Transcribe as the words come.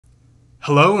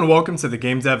Hello and welcome to the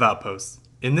GameDev Outpost.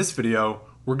 In this video,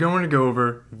 we're going to go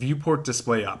over Viewport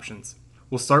Display Options.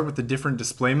 We'll start with the different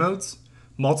display modes,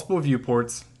 multiple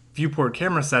viewports, viewport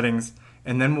camera settings,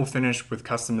 and then we'll finish with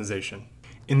customization.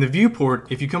 In the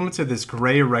viewport, if you come into this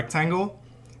gray rectangle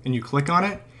and you click on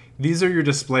it, these are your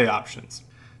display options.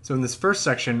 So in this first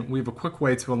section, we have a quick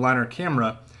way to align our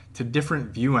camera to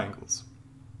different view angles.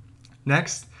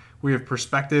 Next, we have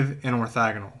perspective and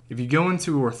orthogonal. If you go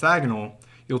into orthogonal,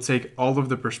 you'll take all of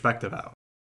the perspective out.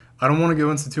 I don't want to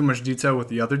go into too much detail with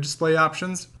the other display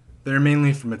options. They're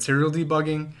mainly for material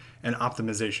debugging and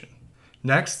optimization.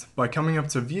 Next, by coming up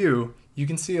to view, you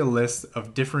can see a list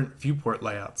of different viewport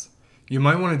layouts. You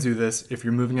might want to do this if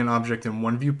you're moving an object in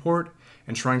one viewport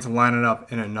and trying to line it up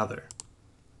in another.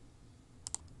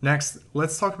 Next,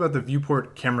 let's talk about the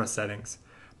viewport camera settings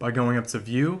by going up to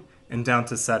view and down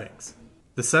to settings.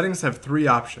 The settings have three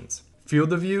options: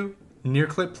 field of view, near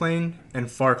clip plane, and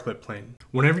far clip plane.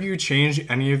 Whenever you change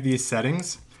any of these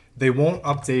settings, they won't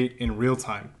update in real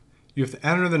time. You have to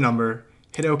enter the number,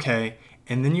 hit OK,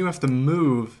 and then you have to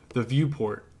move the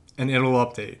viewport and it'll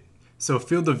update. So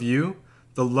field of view,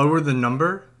 the lower the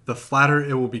number, the flatter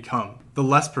it will become, the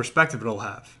less perspective it'll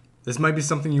have. This might be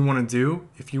something you want to do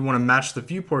if you want to match the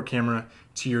viewport camera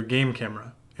to your game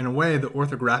camera. In a way, the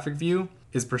orthographic view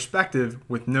is perspective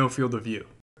with no field of view.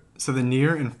 So the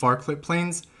near and far clip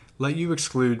planes let you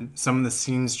exclude some of the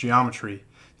scene's geometry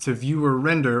to view or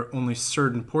render only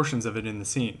certain portions of it in the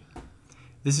scene.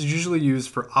 This is usually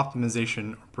used for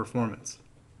optimization or performance.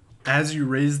 As you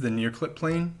raise the near clip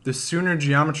plane, the sooner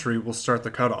geometry will start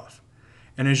the cutoff.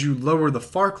 And as you lower the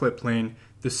far clip plane,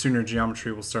 the sooner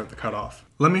geometry will start the cutoff.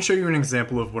 Let me show you an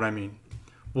example of what I mean.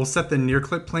 We'll set the near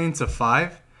clip plane to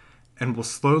 5 and we'll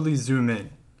slowly zoom in.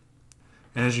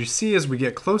 And as you see, as we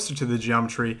get closer to the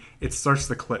geometry, it starts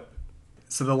to clip.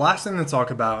 So the last thing to talk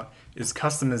about is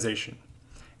customization.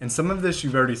 And some of this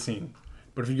you've already seen.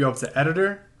 But if you go up to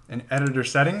Editor and Editor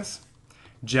Settings,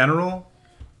 General,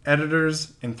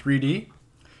 Editors, and 3D,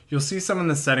 you'll see some of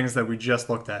the settings that we just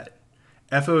looked at.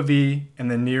 FOV and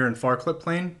the near and far clip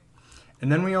plane. And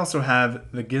then we also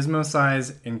have the gizmo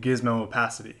size and gizmo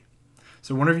opacity.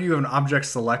 So whenever you have an object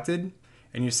selected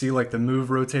and you see like the move,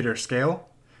 rotate, or scale,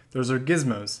 those are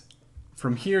gizmos.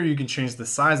 From here you can change the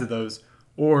size of those,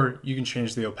 or you can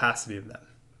change the opacity of them.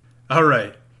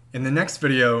 Alright, in the next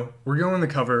video, we're going to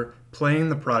cover playing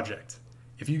the project.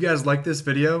 If you guys like this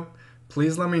video,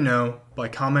 please let me know by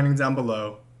commenting down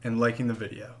below and liking the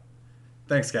video.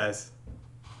 Thanks guys.